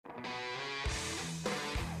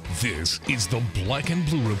This is the Black and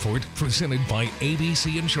Blue Report presented by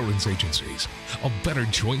ABC Insurance Agencies, a better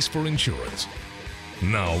choice for insurance.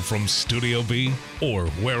 Now from Studio B, or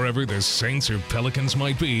wherever the Saints or Pelicans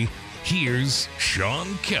might be, here's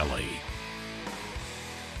Sean Kelly.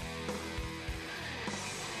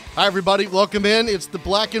 Hi, everybody. Welcome in. It's the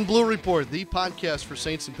Black and Blue Report, the podcast for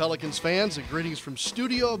Saints and Pelicans fans. And greetings from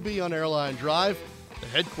Studio B on Airline Drive, the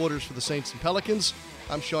headquarters for the Saints and Pelicans.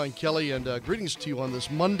 I'm Sean Kelly, and greetings to you on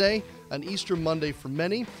this Monday, an Easter Monday for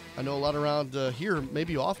many. I know a lot around here may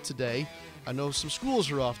be off today. I know some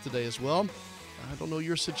schools are off today as well. I don't know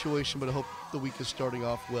your situation, but I hope the week is starting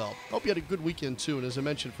off well. I hope you had a good weekend, too. And as I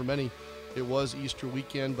mentioned, for many, it was Easter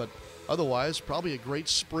weekend, but otherwise, probably a great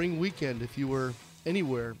spring weekend if you were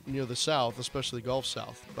anywhere near the South, especially the Gulf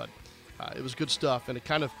South. But it was good stuff, and it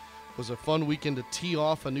kind of was a fun weekend to tee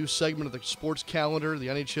off a new segment of the sports calendar. The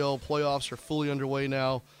NHL playoffs are fully underway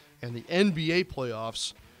now, and the NBA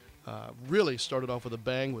playoffs really started off with a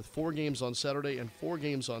bang with 4 games on Saturday and 4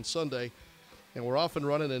 games on Sunday. And we're off and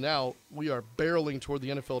running, and now we are barreling toward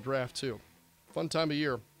the NFL draft, too. Fun time of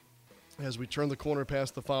year. As we turn the corner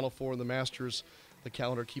past the Final Four and the Masters, the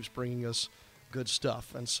calendar keeps bringing us good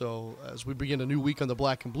stuff. And so as we begin a new week on the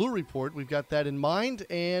Black and Blue Report, we've got that in mind,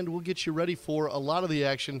 and we'll get you ready for a lot of the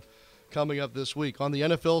action coming up this week. On the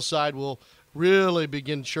NFL side, we'll really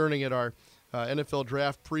begin churning at our NFL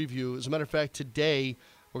draft preview. As a matter of fact, today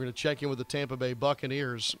we're going to check in with the Tampa Bay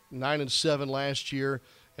Buccaneers, 9-7 last year.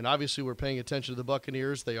 And obviously we're paying attention to the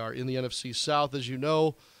Buccaneers. They are in the NFC South, as you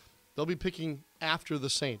know. They'll be picking after the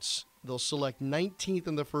Saints. They'll select 19th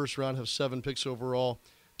in the first round, have 7 picks overall.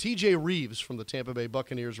 TJ Reeves from the Tampa Bay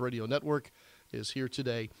Buccaneers Radio Network is here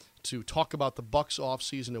today to talk about the Bucs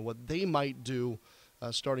offseason and what they might do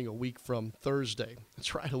starting a week from Thursday.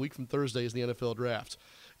 That's right, a week from Thursday is the NFL Draft.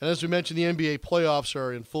 And as we mentioned, the NBA playoffs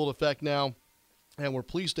are in full effect now, and we're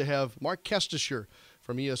pleased to have Marc Kestecher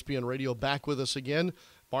from ESPN Radio back with us again.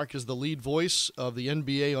 Mark is the lead voice of the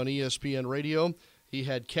NBA on ESPN Radio. He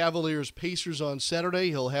had Cavaliers-Pacers on Saturday.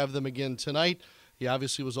 He'll have them again tonight. He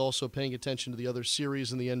obviously was also paying attention to the other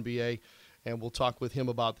series in the NBA, and we'll talk with him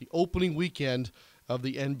about the opening weekend of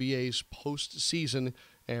the NBA's postseason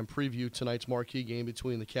and preview tonight's marquee game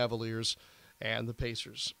between the Cavaliers and the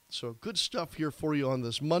Pacers. So good stuff here for you on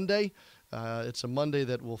this Monday. It's a Monday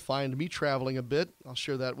that will find me traveling a bit. I'll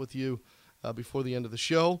share that with you before the end of the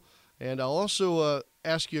show. And I'll also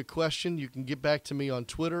ask you a question. You can get back to me on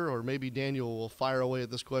Twitter, or maybe Daniel will fire away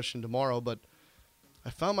at this question tomorrow. But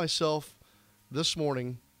I found myself this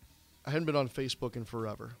morning, I hadn't been on Facebook in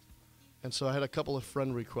forever. And so I had a couple of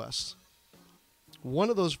friend requests. One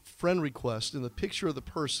of those friend requests, in the picture of the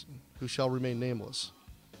person who shall remain nameless,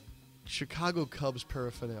 Chicago Cubs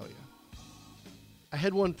paraphernalia. I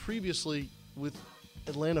had one previously with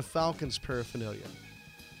Atlanta Falcons paraphernalia.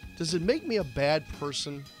 Does it make me a bad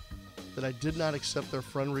person that I did not accept their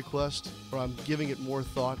friend request, or I'm giving it more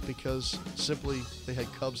thought because simply they had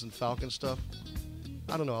Cubs and Falcon stuff?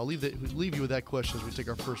 I don't know. I'll leave you with that question as we take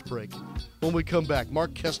our first break. When we come back,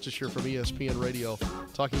 Marc Kestecher from ESPN Radio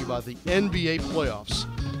talking about the NBA playoffs,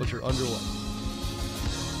 which are underway.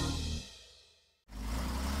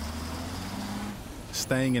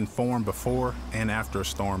 Staying informed before and after a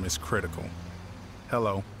storm is critical.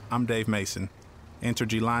 Hello, I'm Dave Mason,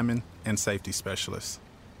 Entergy lineman and safety specialist.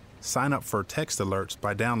 Sign up for text alerts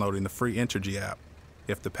by downloading the free Entergy app.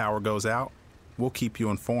 If the power goes out, we'll keep you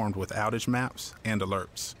informed with outage maps and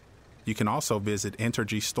alerts. You can also visit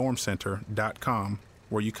EnergyStormCenter.com,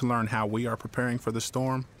 where you can learn how we are preparing for the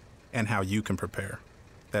storm and how you can prepare.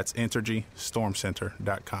 That's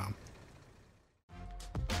EnergyStormCenter.com.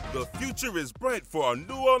 The future is bright for our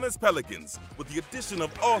New Orleans Pelicans with the addition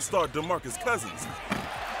of all-star DeMarcus Cousins,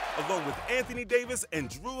 along with Anthony Davis and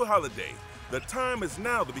Drew Holiday. The time is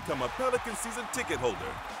now to become a Pelican season ticket holder.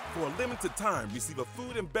 For a limited time, receive a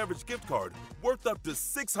food and beverage gift card worth up to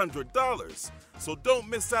 $600. So don't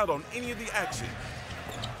miss out on any of the action.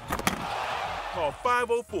 Call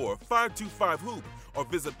 504-525-HOOP or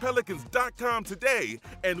visit Pelicans.com today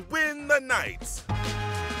and win the night.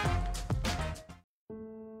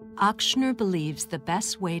 Ochsner believes the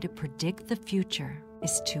best way to predict the future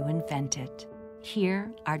is to invent it.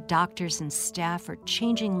 Here, our doctors and staff are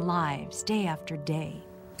changing lives day after day.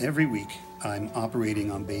 Every week, I'm operating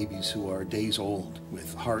on babies who are days old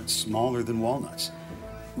with hearts smaller than walnuts.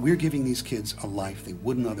 We're giving these kids a life they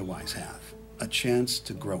wouldn't otherwise have, a chance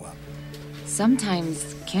to grow up.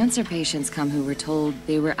 Sometimes cancer patients come who were told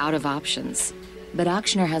they were out of options. But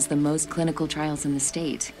Ochsner has the most clinical trials in the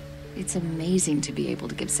state. It's amazing to be able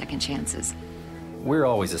to give second chances. We're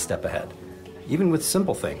always a step ahead, even with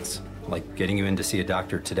simple things, like getting you in to see a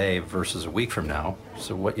doctor today versus a week from now,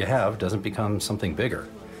 so what you have doesn't become something bigger.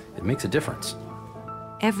 It makes a difference.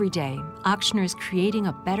 Every day, Auctioner is creating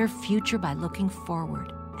a better future by looking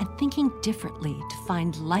forward and thinking differently to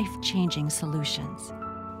find life-changing solutions.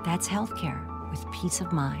 That's healthcare with peace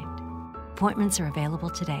of mind. Appointments are available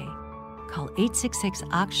today. Call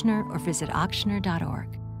 866-AUCTIONER or visit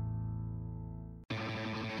auctioner.org.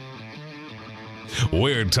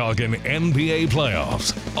 We're talking NBA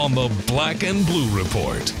playoffs on the Black and Blue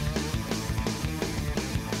Report.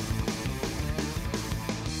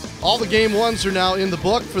 All the game ones are now in the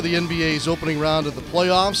book for the NBA's opening round of the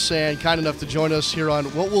playoffs, and kind enough to join us here on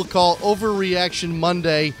what we'll call Overreaction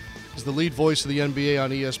Monday is the lead voice of the NBA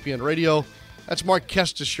on ESPN Radio. That's Mark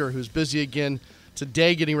Kestisher, who's busy again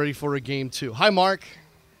today getting ready for a game 2. Hi, Mark.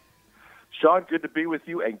 Sean, good to be with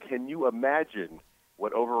you, and can you imagine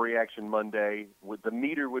what Overreaction Monday, the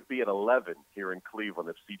meter would be at 11 here in Cleveland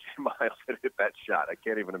if C.J. Miles had hit that shot? I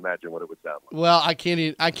can't even imagine what it would sound like. Well, I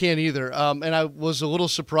can't either. And I was a little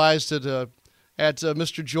surprised at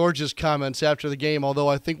Mr. George's comments after the game, although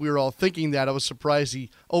I think we were all thinking that. I was surprised he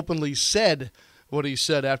openly said what he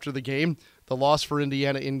said after the game, the loss for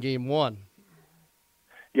Indiana in Game 1.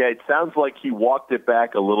 Yeah, it sounds like he walked it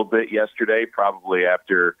back a little bit yesterday, probably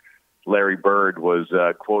after Larry Bird was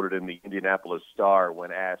quoted in the Indianapolis Star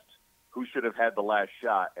when asked who should have had the last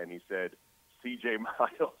shot, and he said C.J.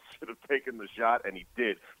 Miles should have taken the shot, and he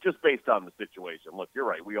did, just based on the situation. Look, you're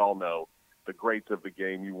right. We all know the greats of the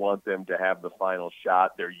game. You want them to have the final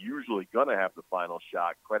shot. They're usually going to have the final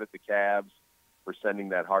shot. Credit the Cavs for sending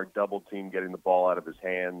that hard double team, getting the ball out of his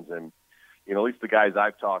hands. And, you know, at least the guys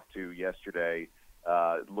I've talked to yesterday,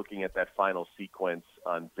 looking at that final sequence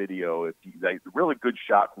on video, really good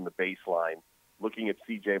shot from the baseline. Looking at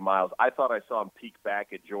C.J. Miles, I thought I saw him peek back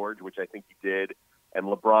at George, which I think he did, and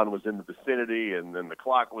LeBron was in the vicinity, and then the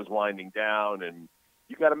clock was winding down, and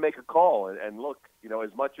you got to make a call. And look, you know, as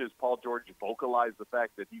much as Paul George vocalized the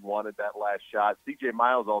fact that he wanted that last shot, C.J.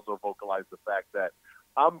 Miles also vocalized the fact that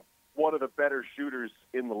I'm one of the better shooters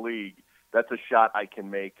in the league. That's a shot I can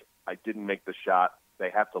make. I didn't make the shot. They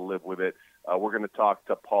have to live with it. We're going to talk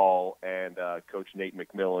to Paul and Coach Nate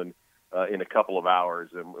McMillan in a couple of hours,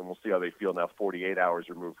 and we'll see how they feel now 48 hours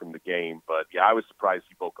removed from the game. But, yeah, I was surprised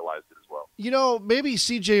he vocalized it as well. You know, maybe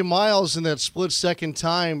C.J. Miles in that split-second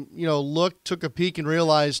time, you know, took a peek and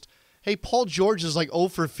realized, hey, Paul George is like 0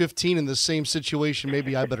 for 15 in the same situation.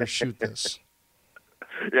 Maybe I better shoot this.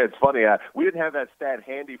 Yeah, it's funny. We didn't have that stat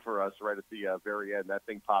handy for us right at the very end. That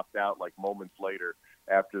thing popped out like moments later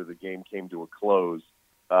after the game came to a close.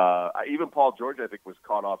 Even Paul George, I think, was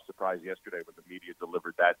caught off surprise yesterday when the media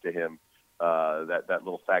delivered that to him, that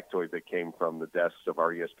little factoid that came from the desks of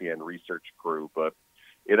our ESPN research crew. But,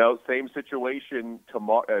 you know, same situation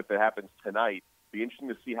tomorrow. If it happens tonight, be interesting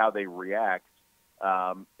to see how they react.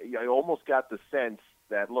 I almost got the sense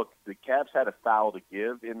that, look, the Cavs had a foul to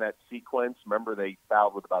give in that sequence. Remember, they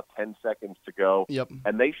fouled with about 10 seconds to go. Yep.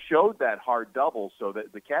 And they showed that hard double so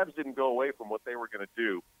that the Cavs didn't go away from what they were going to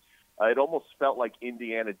do. It almost felt like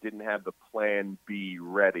Indiana didn't have the plan B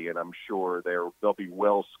ready, and I'm sure they'll be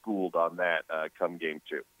well schooled on that come Game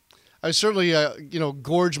 2. I certainly,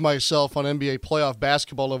 gorged myself on NBA playoff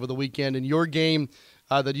basketball over the weekend, and your game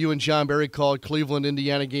that you and John Barry called Cleveland,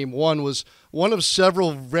 Indiana Game 1 was one of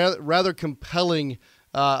several rather compelling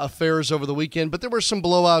affairs over the weekend, but there were some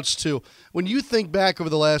blowouts too. When you think back over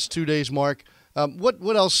the last 2 days, Mark,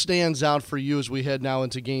 what else stands out for you as we head now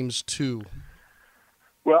into Games 2?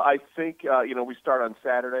 Well, I think, we start on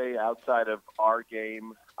Saturday outside of our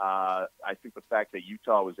game. I think the fact that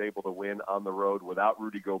Utah was able to win on the road without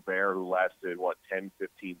Rudy Gobert, who lasted, 10,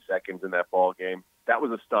 15 seconds in that ball game, that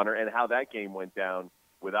was a stunner. And how that game went down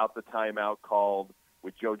without the timeout called,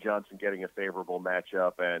 with Joe Johnson getting a favorable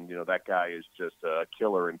matchup. And, that guy is just a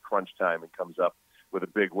killer in crunch time and comes up with a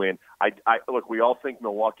big win. Look, we all think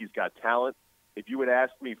Milwaukee's got talent. If you had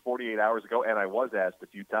asked me 48 hours ago, and I was asked a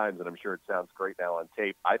few times, and I'm sure it sounds great now on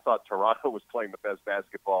tape, I thought Toronto was playing the best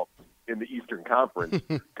basketball in the Eastern Conference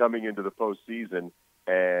coming into the postseason.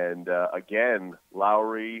 And, again,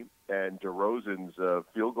 Lowry and DeRozan's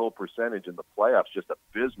field goal percentage in the playoffs, just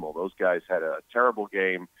abysmal. Those guys had a terrible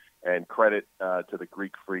game, and credit to the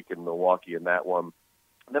Greek Freak in Milwaukee in that one.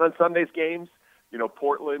 And then on Sunday's games,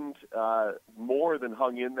 Portland more than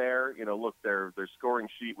hung in there. Look, their scoring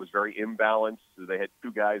sheet was very imbalanced. They had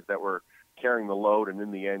two guys that were carrying the load, and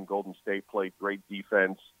in the end, Golden State played great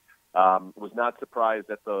defense. Was not surprised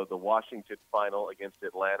at the Washington final against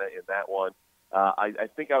Atlanta in that one. I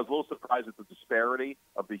think I was a little surprised at the disparity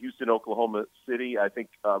of the Houston-Oklahoma City. I think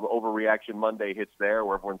Overreaction Monday hits there,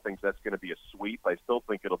 where everyone thinks that's going to be a sweep. I still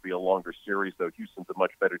think it'll be a longer series, though. Houston's a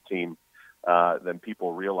much better team than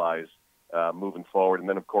people realize moving forward. And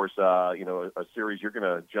then, of course, a series you're going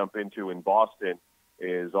to jump into in Boston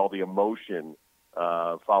is all the emotion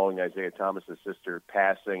following Isaiah Thomas's sister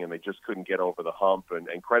passing, and they just couldn't get over the hump.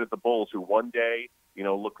 And credit the Bulls, who one day,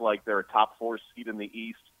 look like they're a top 4 seed in the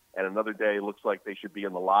East, and another day looks like they should be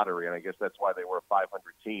in the lottery, and I guess that's why they were a 500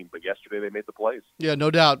 team. But yesterday they made the plays. Yeah,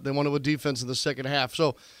 no doubt. They won it with defense in the second half.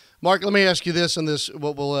 So, Mark, let me ask you this, and this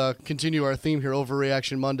we'll continue our theme here,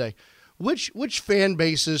 Overreaction Monday. Which fan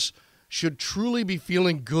bases should truly be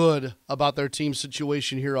feeling good about their team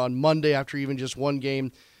situation here on Monday after even just one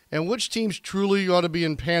game, and which teams truly ought to be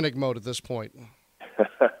in panic mode at this point?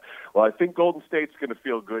 Well, I think Golden State's going to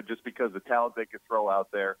feel good just because of the talent they could throw out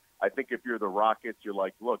there. I think if you're the Rockets, you're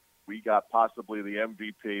like, look, we got possibly the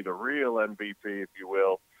MVP, the real MVP, if you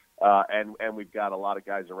will, and we've got a lot of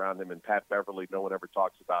guys around him. And Pat Beverly, no one ever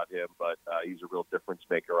talks about him, but he's a real difference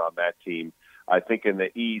maker on that team. I think in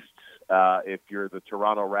the East, if you're the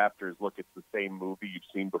Toronto Raptors, look, it's the same movie you've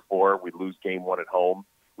seen before. We lose game 1 at home.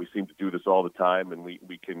 We seem to do this all the time, and we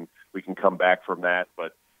can come back from that.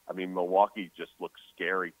 But I mean, Milwaukee just looks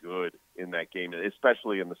scary good in that game,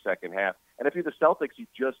 especially in the second half. And if you're the Celtics, you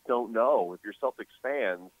just don't know. If you're Celtics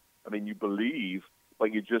fans, I mean, you believe,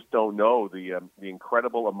 but you just don't know the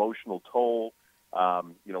incredible emotional toll.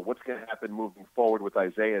 What's going to happen moving forward with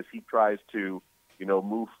Isaiah as he tries to,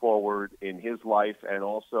 move forward in his life, and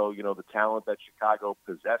also, the talent that Chicago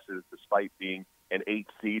possesses despite being an 8th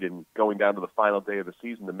seed and going down to the final day of the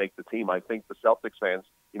season to make the team. I think the Celtics fans,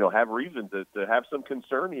 have reason to have some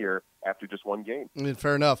concern here after just one game.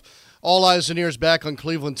 Fair enough. All eyes and ears back on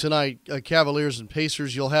Cleveland tonight. Cavaliers and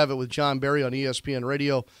Pacers. You'll have it with John Barry on ESPN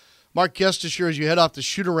Radio. Mark Kestisher, as you head off the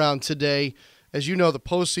shoot-around today, as you know, the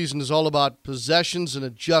postseason is all about possessions and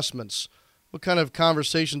adjustments. What kind of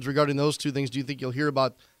conversations regarding those two things do you think you'll hear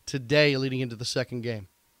about today leading into the second game?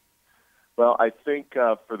 Well, I think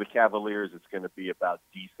for the Cavaliers, it's going to be about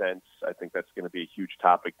defense. I think that's going to be a huge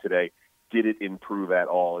topic today. Did it improve at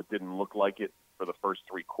all? It didn't look like it for the first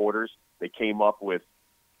 3 quarters. They came up with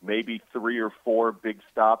maybe 3 or 4 big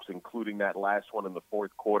stops, including that last one in the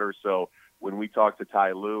fourth quarter. So when we talk to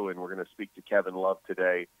Ty Lue, and we're going to speak to Kevin Love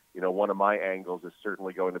today, one of my angles is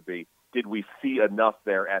certainly going to be, did we see enough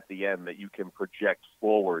there at the end that you can project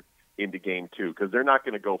forward into game 2? Because they're not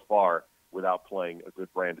going to go far without playing a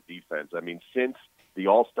good brand of defense. I mean, since the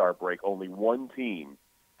All-Star break, only one team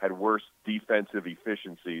had worse defensive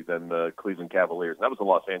efficiency than the Cleveland Cavaliers, and that was the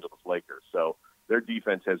Los Angeles Lakers. So their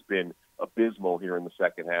defense has been abysmal here in the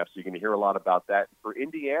second half, so you're going to hear a lot about that. For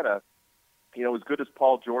Indiana, as good as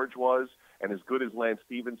Paul George was and as good as Lance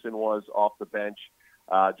Stevenson was off the bench,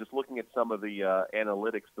 just looking at some of the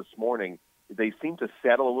analytics this morning, they seem to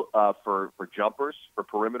settle for jumpers, for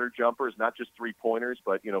perimeter jumpers, not just three-pointers,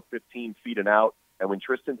 but, 15 feet and out. And when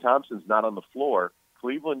Tristan Thompson's not on the floor,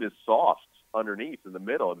 Cleveland is soft underneath in the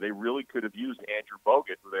middle. They really could have used Andrew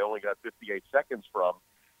Bogut, who they only got 58 seconds from.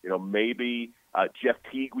 Maybe Jeff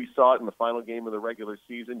Teague, we saw it in the final game of the regular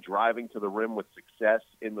season, driving to the rim with success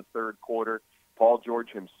in the third quarter. Paul George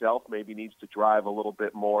himself maybe needs to drive a little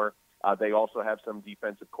bit more. They also have some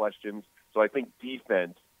defensive questions. So I think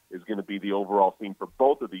defense is going to be the overall theme for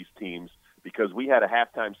both of these teams, because we had a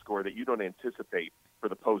halftime score that you don't anticipate for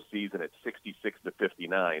the postseason at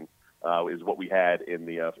 66-59 is what we had in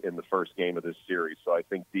the first game of this series. So I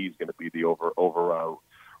think D is going to be the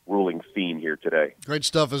ruling theme here today. Great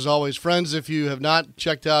stuff as always. Friends, if you have not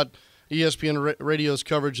checked out ESPN Radio's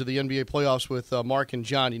coverage of the NBA playoffs with Mark and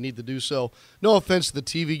John, you need to do so. No offense to the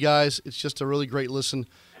TV guys. It's just a really great listen.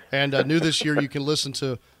 And new this year, you can listen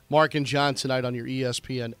to Mark and John tonight on your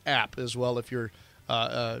ESPN app as well if you're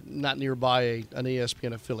not nearby an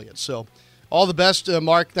ESPN affiliate. So all the best,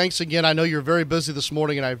 Mark. Thanks again. I know you're very busy this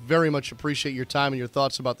morning, and I very much appreciate your time and your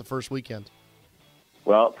thoughts about the first weekend.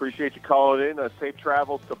 Well, appreciate you calling in. Safe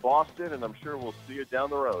travels to Boston, and I'm sure we'll see you down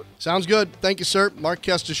the road. Sounds good. Thank you, sir. Mark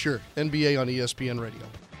Kestisher, NBA on ESPN Radio.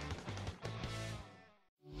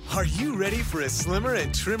 Are you ready for a slimmer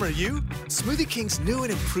and trimmer you? Smoothie King's new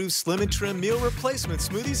and improved Slim and Trim meal replacement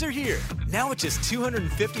smoothies are here. Now with just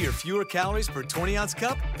 250 or fewer calories per 20-ounce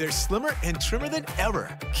cup, they're slimmer and trimmer than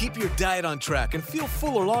ever. Keep your diet on track and feel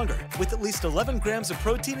fuller longer with at least 11 grams of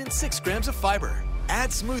protein and 6 grams of fiber. Add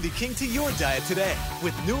Smoothie King to your diet today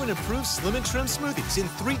with new and improved Slim and Trim smoothies in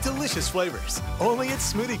 3 delicious flavors. Only at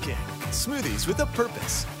Smoothie King. Smoothies with a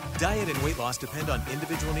purpose. Diet and weight loss depend on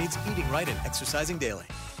individual needs, eating right, and exercising daily.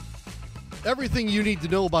 Everything you need to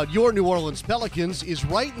know about your New Orleans Pelicans is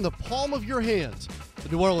right in the palm of your hands. The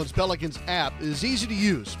New Orleans Pelicans app is easy to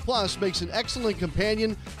use, plus makes an excellent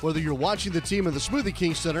companion whether you're watching the team in the Smoothie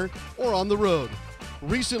King Center or on the road.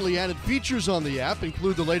 Recently added features on the app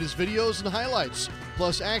include the latest videos and highlights,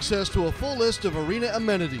 plus access to a full list of arena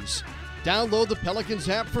amenities. Download the Pelicans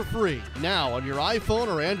app for free now on your iPhone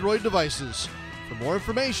or Android devices. For more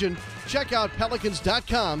information, check out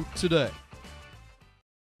pelicans.com today.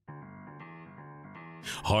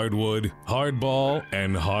 Hardwood, hardball,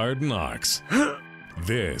 and hard knocks.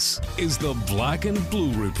 This is the Black and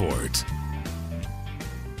Blue Report.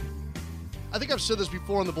 I think I've said this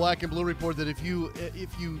before on the Black and Blue Report that if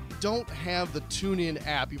you don't have the TuneIn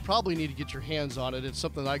app, you probably need to get your hands on it. It's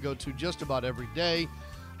something I go to just about every day.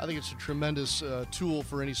 I think it's a tremendous tool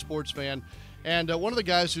for any sports fan. And one of the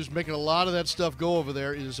guys who's making a lot of that stuff go over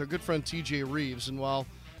there is our good friend TJ Reeves. And while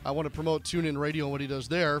I want to promote TuneIn Radio and what he does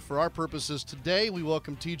there, for our purposes today, we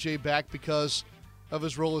welcome TJ back because of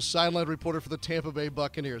his role as sideline reporter for the Tampa Bay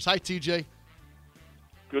Buccaneers. Hi, TJ.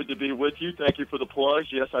 Good to be with you. Thank you for the plugs.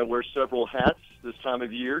 Yes, I wear several hats this time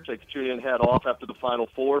of year. Take the TuneIn hat off after the Final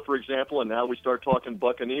Four, for example, and now we start talking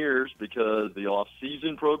Buccaneers because the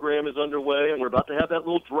off-season program is underway, and we're about to have that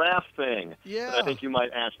little draft thing that I think you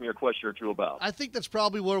might ask me a question or two about. I think that's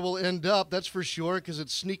probably where we'll end up, that's for sure, because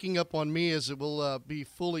it's sneaking up on me as it will be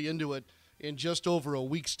fully into it in just over a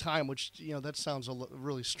week's time, which, that sounds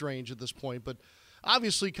really strange at this point, but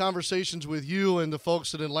obviously, conversations with you and the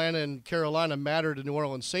folks in Atlanta and Carolina matter to New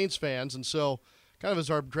Orleans Saints fans, and so kind of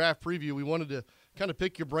as our draft preview, we wanted to kind of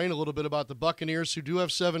pick your brain a little bit about the Buccaneers, who do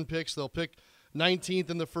have 7 picks. They'll pick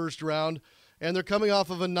 19th in the first round, and they're coming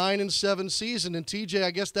off of a 9-7 season. And, TJ,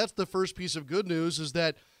 I guess that's the first piece of good news is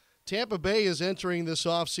that Tampa Bay is entering this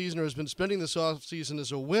offseason or has been spending this offseason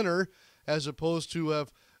as a winner as opposed to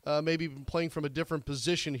have maybe been playing from a different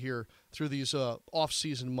position here through these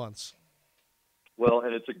offseason months. Well,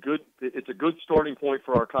 and it's a good starting point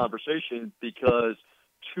for our conversation because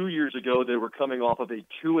 2 years ago they were coming off of a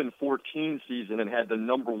 2-14 season and had the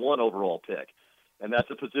number 1 overall pick, and that's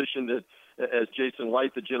a position that, as Jason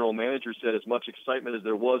Light, the general manager, said, as much excitement as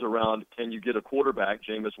there was around can you get a quarterback,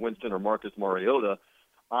 Jameis Winston or Marcus Mariota.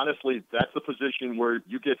 Honestly, that's the position where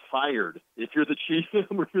you get fired if you're the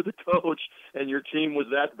GM or you're the coach, and your team was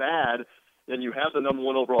that bad, and you have the number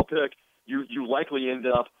 1 overall pick. You likely end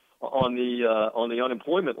up on the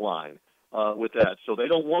unemployment line with that. So they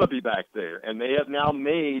don't want to be back there. And they have now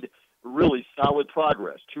made really solid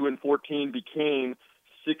progress. 2-14 became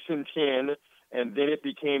 6-10, and then it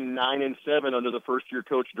became 9-7 under the first-year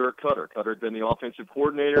coach, Dirk Cutter. Cutter had been the offensive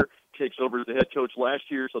coordinator, takes over as the head coach last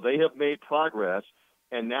year. So they have made progress.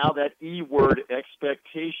 And now that E-word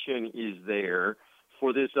expectation is there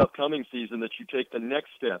for this upcoming season that you take the next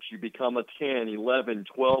steps. You become a 10, 11,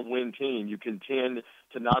 12-win team. You contend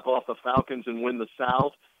to knock off the Falcons and win the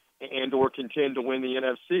South and or contend to win the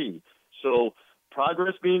NFC. So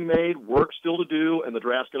progress being made, work still to do, and the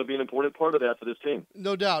draft's going to be an important part of that for this team.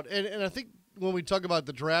 No doubt. And I think when we talk about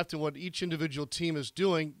the draft and what each individual team is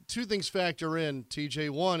doing, 2 things factor in, TJ.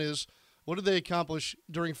 One is, what did they accomplish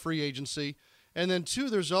during free agency? And then 2,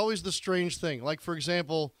 there's always the strange thing. Like, for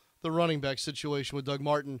example, the running back situation with Doug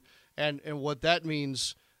Martin and what that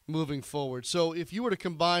means moving forward. So if you were to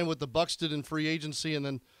combine what the Bucs did in free agency and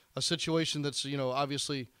then a situation that's,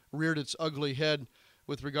 obviously reared its ugly head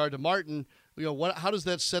with regard to Martin, how does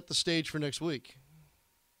that set the stage for next week?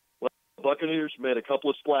 Well, the Buccaneers made a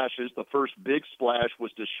couple of splashes. The first big splash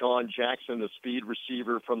was Deshaun Jackson, the speed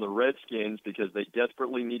receiver from the Redskins, because they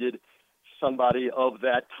desperately needed somebody of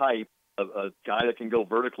that type, a guy that can go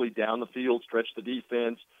vertically down the field, stretch the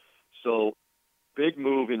defense. So big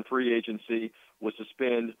move in free agency was to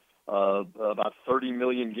spend about $30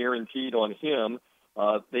 million guaranteed on him.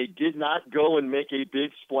 They did not go and make a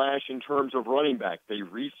big splash in terms of running back. They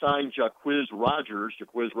re-signed Jacquizz Rodgers.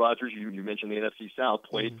 Jacquizz Rodgers, you mentioned the NFC South,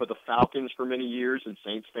 played for the Falcons for many years, and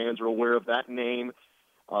Saints fans are aware of that name.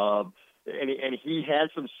 And he had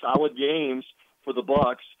some solid games for the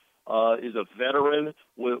Bucs. Is a veteran,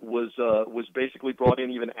 was basically brought in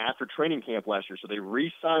even after training camp last year. So they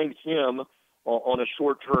re-signed him on a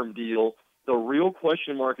short-term deal. The real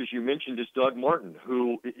question mark, as you mentioned, is Doug Martin,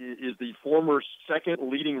 who is the former second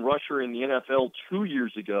leading rusher in the NFL 2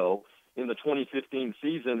 years ago in the 2015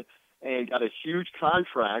 season and got a huge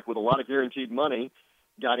contract with a lot of guaranteed money,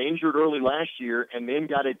 got injured early last year, and then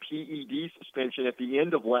got a PED suspension at the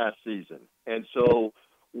end of last season. And so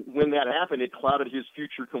when that happened, it clouded his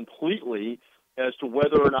future completely as to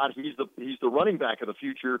whether or not he's the running back of the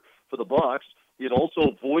future for the Bucs. It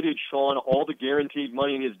also voided, Sean, all the guaranteed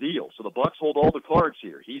money in his deal. So the Bucs hold all the cards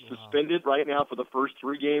here. He's suspended right now for the first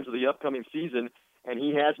 3 games of the upcoming season, and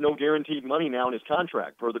he has no guaranteed money now in his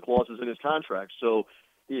contract, per the clauses in his contract. So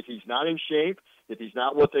if he's not in shape, if he's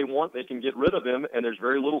not what they want, they can get rid of him, and there's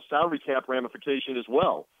very little salary cap ramification as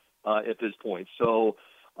well at this point. So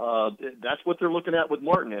that's what they're looking at with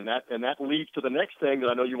Martin, and that leads to the next thing that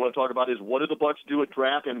I know you want to talk about is what do the Bucs do at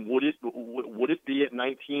draft, and would it be at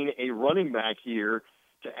 19 a running back here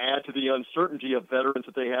to add to the uncertainty of veterans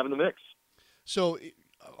that they have in the mix? So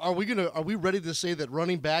are we ready to say that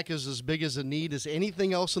running back is as big as a need as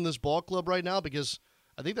anything else in this ball club right now? Because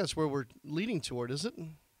I think that's where we're leading toward, is it?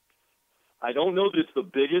 I don't know that it's the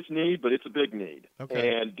biggest need, but it's a big need.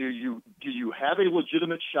 Okay. And do you have a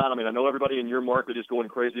legitimate shot? I mean, I know everybody in your market is going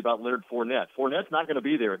crazy about Leonard Fournette. Fournette's not going to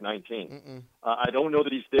be there at 19. I don't know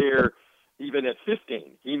that he's there even at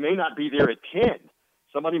 15. He may not be there at 10.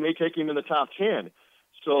 Somebody may take him in the top 10.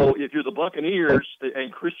 So if you're the Buccaneers,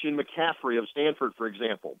 and Christian McCaffrey of Stanford, for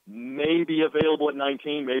example, may be available at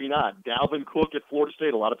 19, maybe not. Dalvin Cook at Florida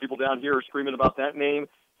State. A lot of people down here are screaming about that name.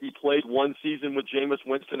 He played 1 season with Jameis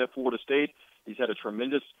Winston at Florida State. He's had a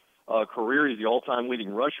tremendous career. He's the all-time leading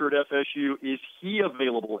rusher at FSU. Is he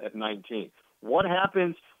available at 19? What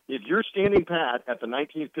happens if you're standing pat at the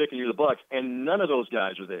 19th pick and you're the Bucs and none of those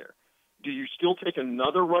guys are there? Do you still take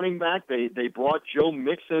another running back? They brought Joe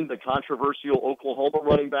Mixon, the controversial Oklahoma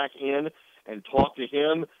running back, in and talked to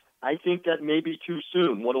him. I think that may be too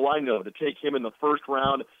soon. What do I know? To take him in the first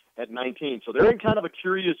round at 19. So they're in kind of a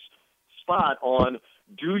curious spot on,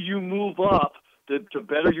 do you move up to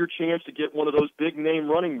better your chance to get one of those big-name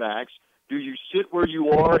running backs? Do you sit where you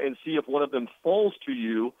are and see if one of them falls to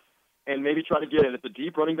you and maybe try to get in at the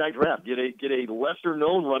deep running back draft? Get a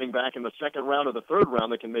lesser-known running back in the second round or the third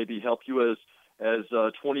round that can maybe help you as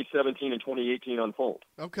 2017 and 2018 unfold.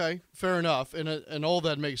 Okay, fair enough, and all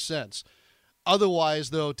that makes sense. Otherwise,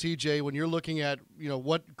 though, TJ, when you're looking at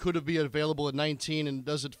what could have been available at 19 and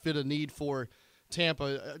does it fit a need for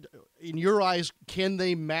Tampa, in your eyes, can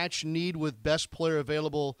they match need with best player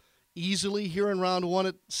available easily here in round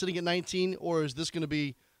 1 sitting at 19, or is this going to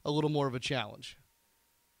be a little more of a challenge?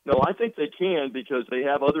 No, I think they can because they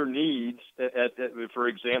have other needs, for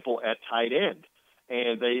example, at tight end.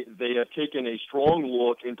 And they have taken a strong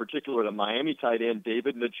look, in particular, at Miami tight end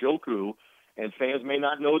David Njoku. And fans may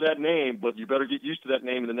not know that name, but you better get used to that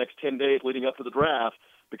name in the next 10 days leading up to the draft,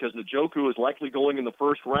 because Njoku is likely going in the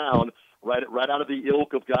first round, right out of the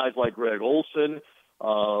ilk of guys like Greg Olsen,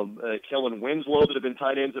 Kellen Winslow, that have been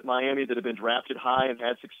tight ends at Miami, that have been drafted high and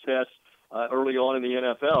had success early on in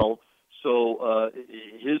the NFL. So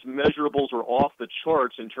his measurables are off the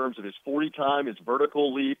charts in terms of his 40 time, his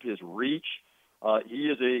vertical leap, his reach. He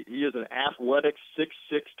is an athletic 6'6"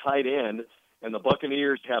 tight end, and the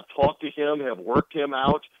Buccaneers have talked to him, have worked him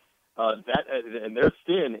out. And they're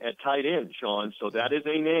thin at tight end, Sean, so that is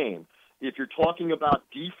a name. If you're talking about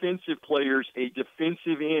defensive players, a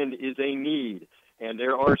defensive end is a need. And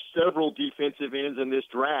there are several defensive ends in this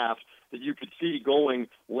draft that you could see going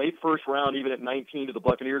late first round, even at 19 to the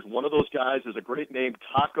Buccaneers. One of those guys is a great name,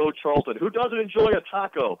 Taco Charlton. Who doesn't enjoy a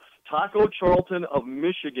taco? Taco Charlton of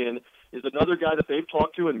Michigan is another guy that they've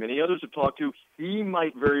talked to and many others have talked to. He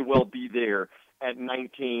might very well be there at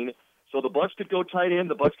 19. So the Bucs could go tight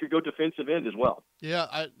end. The Bucs could go defensive end as well.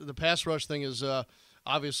 Yeah, the pass rush thing is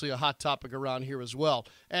obviously a hot topic around here as well.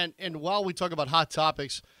 And while we talk about hot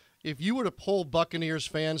topics, if you were to poll Buccaneers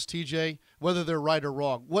fans, TJ, whether they're right or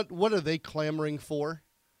wrong, what are they clamoring for?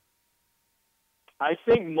 I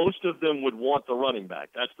think most of them would want the running back.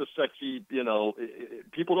 That's the sexy,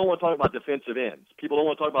 people don't want to talk about defensive ends. People don't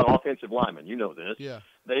want to talk about offensive linemen. You know this. Yeah.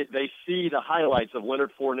 They see the highlights of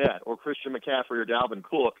Leonard Fournette or Christian McCaffrey or Dalvin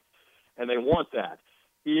Cook, and they want that.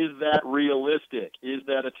 Is that realistic? Is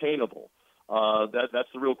that attainable? That's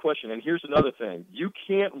the real question. And here's another thing. You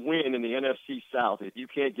can't win in the NFC South if you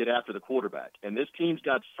can't get after the quarterback. And this team's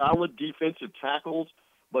got solid defensive tackles,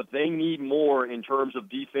 but they need more in terms of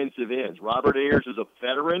defensive ends. Robert Ayers is a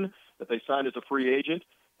veteran that they signed as a free agent.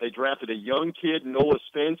 They drafted a young kid, Noah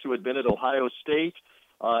Spence, who had been at Ohio State,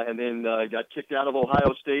 and then got kicked out of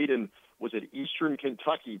Ohio State and was at Eastern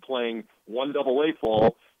Kentucky playing 1AA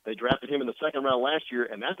fall. They drafted him in the second round last year,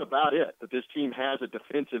 and that's about it that this team has at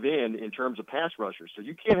defensive end in terms of pass rushers. So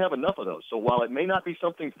you can't have enough of those. So while it may not be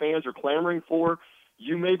something fans are clamoring for,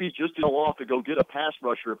 you may be just off to go get a pass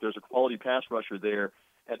rusher if there's a quality pass rusher there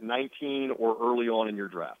at 19 or early on in your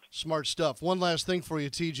draft. Smart stuff. One last thing for you,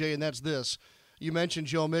 TJ, and that's this. You mentioned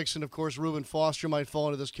Joe Mixon. Of course, Reuben Foster might fall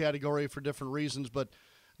into this category for different reasons, but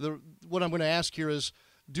what I'm going to ask here is,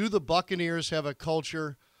 do the Buccaneers have a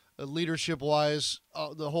culture, leadership-wise,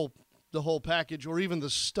 the whole package, or even the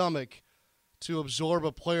stomach to absorb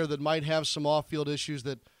a player that might have some off-field issues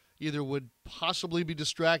that either would possibly be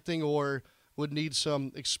distracting or would need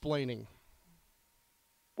some explaining?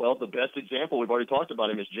 Well, the best example, we've already talked about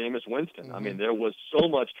him, is Jameis Winston. Mm-hmm. I mean, there was so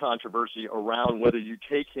much controversy around whether you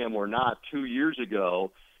take him or not 2 years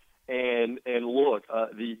ago. And look,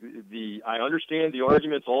 I understand the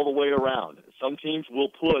arguments all the way around. Some teams will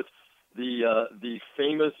put the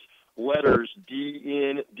famous letters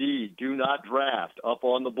DND, do not draft, up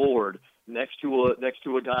on the board next to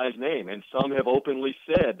a guy's name, and some have openly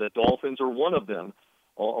said that Dolphins are one of them.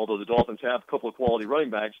 Although the Dolphins have a couple of quality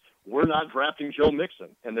running backs, we're not drafting Joe Mixon.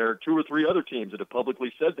 And there are 2 or 3 other teams that have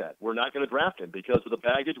publicly said that. We're not going to draft him because of the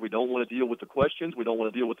baggage. We don't want to deal with the questions. We don't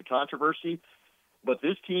want to deal with the controversy. But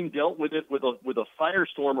this team dealt with it with a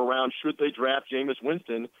firestorm around should they draft Jameis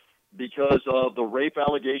Winston because of the rape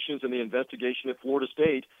allegations and the investigation at Florida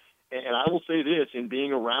State. And I will say this, in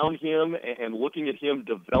being around him and looking at him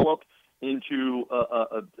develop into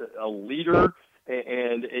a leader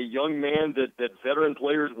and a young man that veteran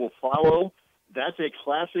players will follow, that's a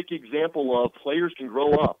classic example of players can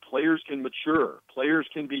grow up, players can mature, players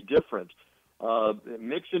can be different.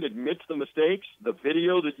 Mixon admits the mistakes. The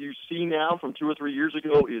video that you see now from 2 or 3 years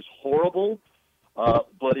ago is horrible.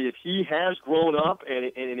 But if he has grown up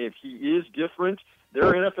and if he is different, there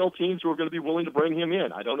are NFL teams who are going to be willing to bring him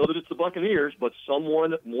in. I don't know that it's the Buccaneers, but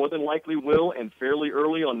someone more than likely will, and fairly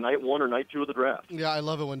early on night 1 or night 2 of the draft. Yeah, I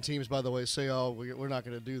love it when teams, by the way, say, oh, we're not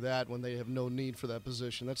going to do that when they have no need for that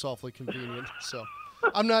position. That's awfully convenient. So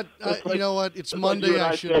I'm not you know what? It's Monday.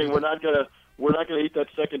 I should. We're not going to eat that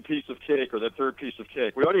second piece of cake or that third piece of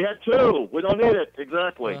cake. We already had 2. We don't need it.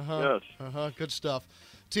 Exactly. Yes. Good stuff.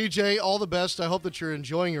 TJ, all the best. I hope that you're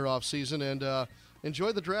enjoying your off season and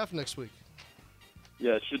enjoy the draft next week.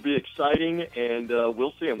 Yeah, it should be exciting, and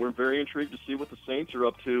we'll see. And we're very intrigued to see what the Saints are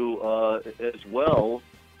up to as well,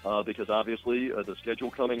 because obviously the schedule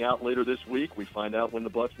coming out later this week, we find out when the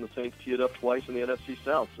Bucs and the Saints tee it up twice in the NFC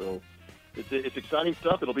South. So it's exciting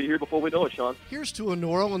stuff. It'll be here before we know it, Sean. Here's to a New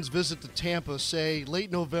Orleans visit to Tampa, say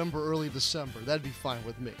late November, early December. That'd be fine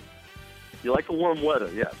with me. You like the warm weather?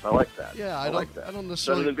 Yes, I like that. Yeah, I like that. I don't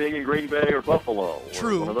necessarily. Better than being in Green Bay or Buffalo.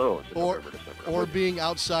 True. Or one of those. Or being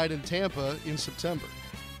outside in Tampa in September.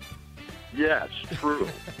 Yes, true.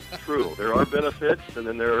 True. There are benefits, and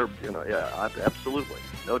then there are, absolutely.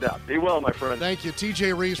 No doubt. Be well, my friend. Thank you.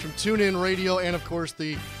 TJ Reeves from TuneIn Radio and, of course,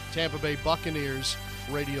 the Tampa Bay Buccaneers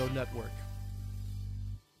Radio Network.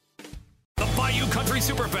 The Bayou Country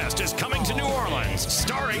Superfest is coming to New Orleans,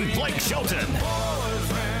 starring Blake Shelton.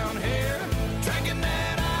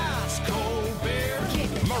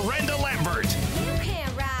 Miranda Lambert.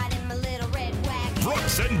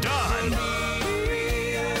 Brooks and Dunn.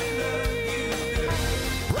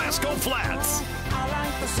 Rascal Flatts.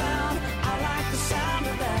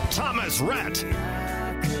 Thomas Rhett.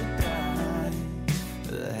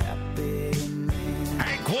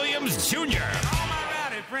 Hank Williams Jr.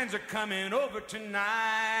 Friends are coming over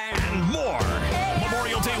tonight. And more.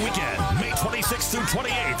 Memorial Day weekend, May 26th through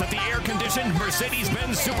 28th at the air-conditioned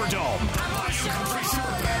Mercedes-Benz Superdome. Bayou Country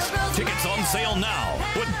Superfest. Tickets on sale now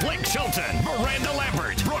with Blake Shelton, Miranda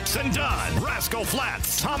Lambert, Brooks and Dunn, Rascal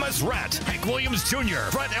Flatts, Thomas Rhett, Hank Williams Jr.,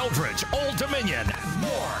 Brett Eldridge, Old Dominion, and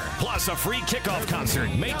more. Plus a free kickoff concert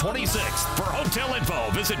May 26th. For hotel info,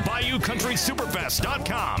 visit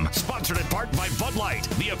BayouCountrySuperfest.com. Sponsored in part by Bud Light,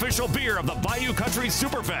 the official beer of the Bayou Country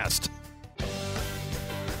Superfest.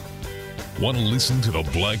 Want to listen to the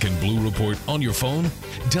Black and Blue Report on your phone?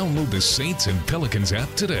 Download the Saints and Pelicans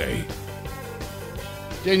app today.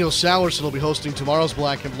 Daniel Sawerson will be hosting tomorrow's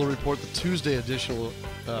Black and Blue Report. The Tuesday edition will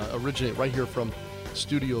originate right here from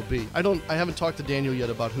Studio B. I haven't talked to Daniel yet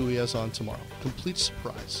about who he has on tomorrow. Complete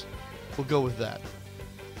surprise. We'll go with that.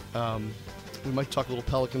 We might talk a little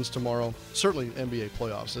Pelicans tomorrow. Certainly NBA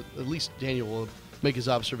playoffs. At least Daniel will make his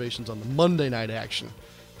observations on the Monday night action.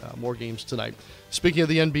 More games tonight. Speaking of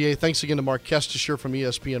the NBA, thanks again to Mark Kestisher from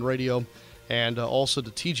ESPN Radio and also to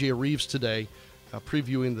TJ Reeves today,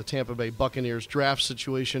 previewing the Tampa Bay Buccaneers draft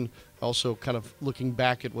situation, also kind of looking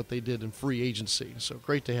back at what they did in free agency. So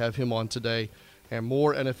great to have him on today, and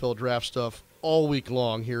more NFL draft stuff all week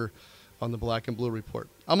long here on the Black and Blue Report.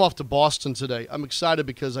 I'm off to Boston today. I'm excited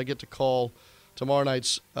because I get to call tomorrow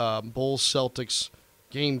night's Bulls-Celtics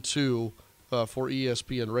Game 2 for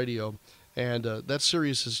ESPN Radio. And that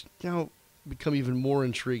series has become even more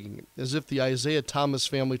intriguing, as if the Isaiah Thomas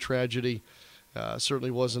family tragedy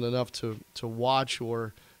certainly wasn't enough to watch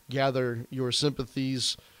or gather your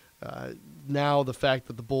sympathies. Now the fact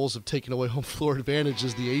that the Bulls have taken away home floor advantage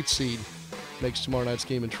as the 8th seed makes tomorrow night's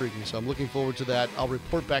game intriguing. So I'm looking forward to that. I'll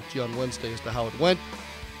report back to you on Wednesday as to how it went,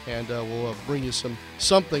 and we'll bring you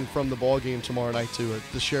something from the ball game tomorrow night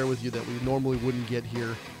to share with you that we normally wouldn't get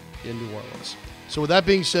here in New Orleans. So with that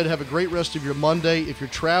being said, have a great rest of your Monday. If you're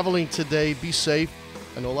traveling today, be safe.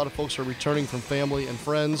 I know a lot of folks are returning from family and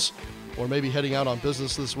friends, or maybe heading out on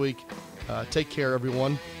business this week. Take care,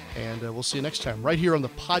 everyone, and we'll see you next time right here on the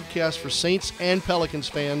podcast for Saints and Pelicans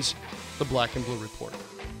fans, the Black and Blue Report.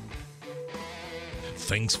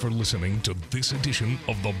 Thanks for listening to this edition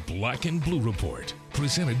of the Black and Blue Report,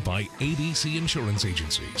 presented by ABC Insurance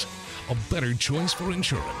Agencies. A better choice for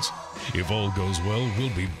insurance. If all goes well,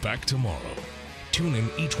 we'll be back tomorrow. Tune in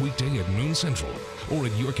each weekday at noon Central, or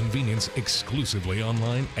at your convenience exclusively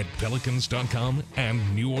online at Pelicans.com and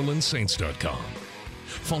NewOrleansSaints.com.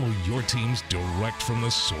 Follow your teams direct from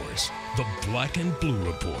the source, the Black and Blue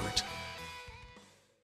Report.